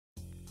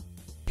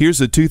Here's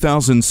a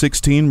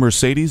 2016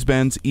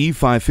 Mercedes-Benz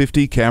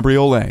E550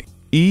 Cabriolet.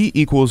 E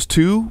equals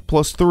 2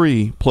 plus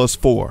 3 plus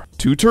 4.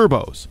 2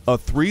 turbos, a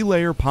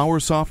 3-layer power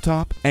soft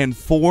top, and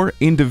 4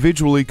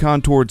 individually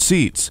contoured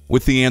seats,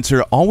 with the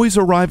answer always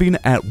arriving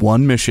at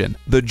one mission: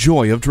 the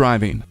joy of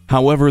driving.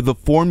 However, the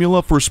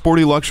formula for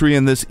sporty luxury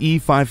in this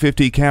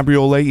E550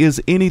 Cabriolet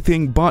is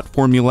anything but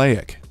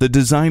formulaic. The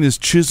design is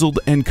chiseled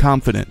and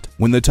confident.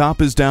 When the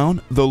top is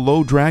down, the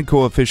low drag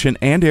coefficient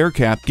and air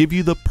cap give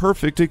you the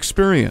perfect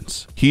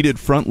experience. Heated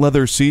front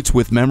leather seats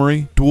with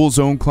memory, dual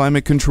zone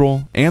climate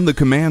control, and the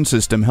COMAND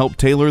system help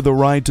tailor the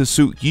ride to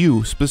suit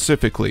you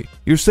specifically.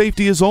 Your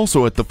safety is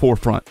also at the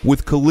forefront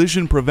with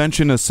Collision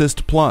Prevention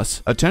Assist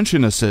Plus,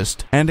 Attention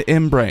Assist, and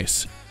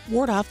Embrace.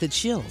 Ward off the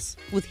chills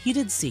with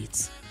heated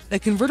seats. The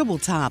convertible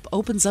top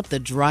opens up the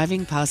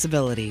driving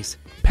possibilities.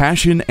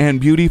 Passion and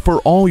beauty for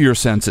all your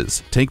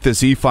senses. Take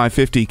this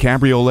E550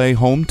 Cabriolet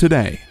home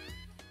today.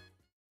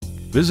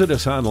 Visit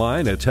us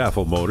online at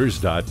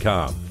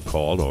tafelmotors.com.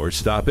 Call or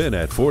stop in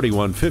at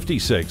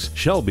 4156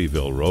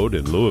 Shelbyville Road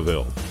in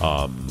Louisville.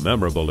 A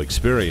memorable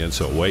experience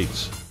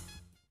awaits.